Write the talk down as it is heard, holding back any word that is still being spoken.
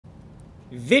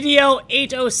Video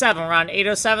 807, we're on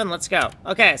 807, let's go.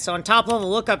 Okay, so on top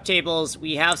level lookup tables,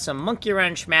 we have some monkey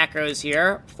wrench macros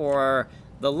here. For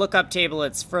the lookup table,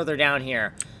 it's further down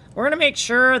here. We're gonna make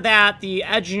sure that the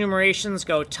edge enumerations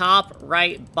go top,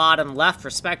 right, bottom, left,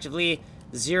 respectively,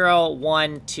 0,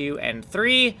 1, 2, and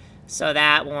 3, so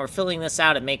that when we're filling this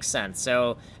out, it makes sense.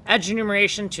 So edge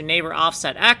enumeration to neighbor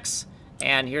offset X,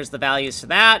 and here's the values for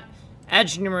that.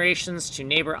 Edge enumerations to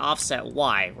neighbor offset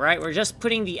Y, right? We're just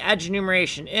putting the edge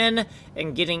enumeration in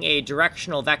and getting a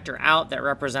directional vector out that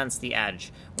represents the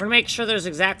edge. We're gonna make sure there's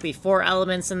exactly 4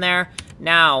 elements in there.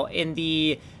 Now, in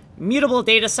the mutable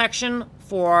data section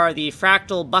for the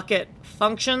fractal bucket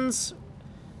functions,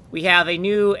 we have a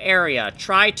new area,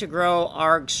 try to grow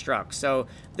arg struct. So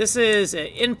this is an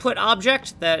input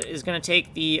object that is gonna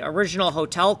take the original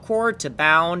hotel chord to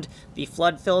bound the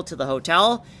flood fill to the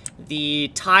hotel, the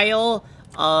tile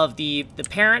of the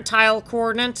parent tile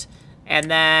coordinate, and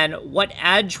then what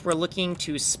edge we're looking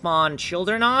to spawn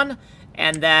children on,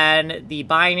 and then the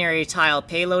binary tile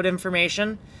payload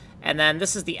information, and then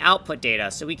this is the output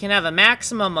data. So we can have a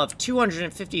maximum of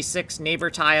 256 neighbor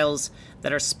tiles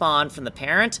that are spawned from the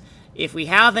parent. If we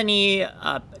have any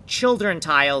children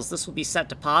tiles, this will be set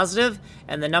to positive,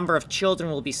 and the number of children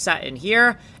will be set in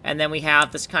here, and then we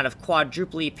have this kind of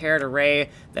quadruply paired array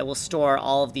that will store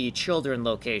all of the children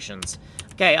locations.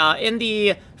 Okay, in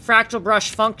the fractal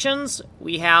brush functions,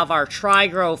 we have our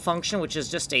try-grow function, which is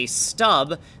just a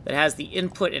stub that has the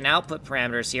input and output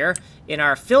parameters here. In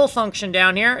our fill function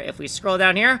down here, if we scroll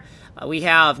down here, we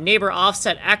have neighbor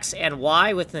offset X and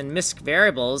Y within MISC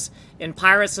variables. In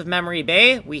Pirates of Memory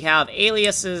Bay, we have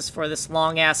aliases for this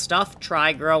long-ass stuff,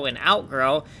 try, grow, and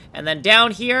outgrow. And then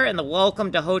down here in the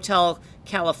Welcome to Hotel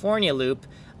California loop,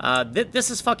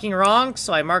 this is fucking wrong,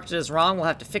 so I marked it as wrong. We'll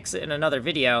have to fix it in another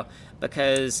video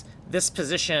because this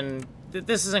position,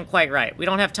 this isn't quite right. We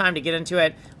don't have time to get into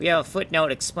it. We have a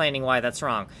footnote explaining why that's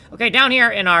wrong. Okay, down here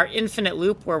in our infinite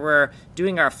loop where we're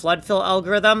doing our flood fill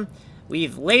algorithm,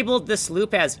 we've labeled this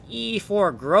loop as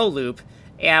E4 grow loop,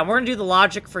 and we're gonna do the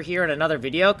logic for here in another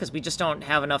video because we just don't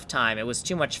have enough time. It was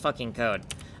too much fucking code.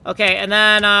 Okay, and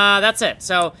then that's it.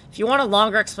 So if you want a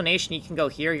longer explanation, you can go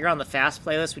here. You're on the fast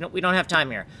playlist. We don't have time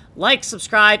here. Like,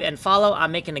 subscribe, and follow.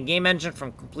 I'm making a game engine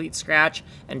from complete scratch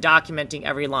and documenting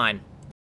every line.